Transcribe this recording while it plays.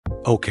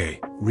Okay,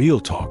 real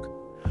talk.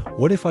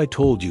 What if I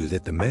told you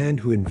that the man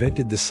who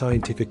invented the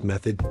scientific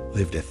method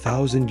lived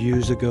 1,000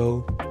 years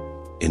ago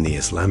in the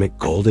Islamic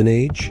Golden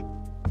Age?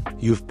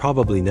 You've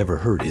probably never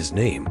heard his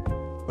name,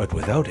 but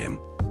without him,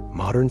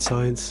 modern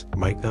science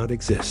might not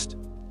exist.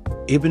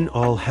 Ibn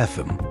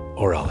al-Haytham,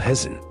 or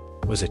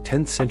al-Hazan, was a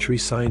 10th century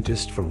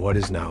scientist from what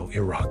is now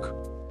Iraq.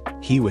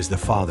 He was the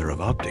father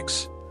of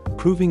optics,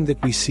 proving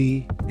that we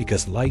see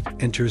because light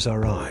enters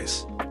our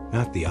eyes,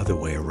 not the other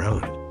way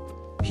around.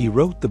 He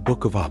wrote the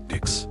Book of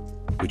Optics,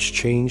 which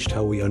changed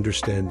how we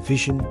understand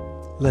vision,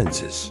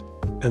 lenses,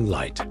 and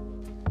light.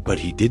 But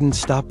he didn't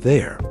stop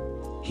there.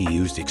 He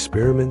used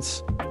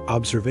experiments,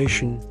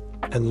 observation,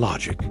 and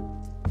logic,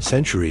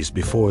 centuries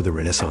before the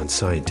Renaissance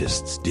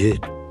scientists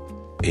did.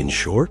 In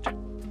short,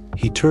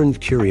 he turned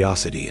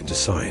curiosity into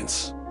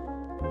science.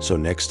 So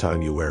next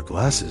time you wear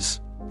glasses,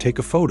 take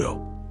a photo,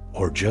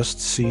 or just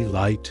see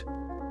light,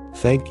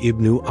 thank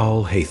Ibn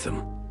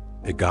al-Haytham,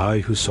 the guy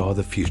who saw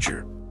the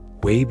future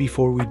way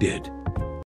before we did.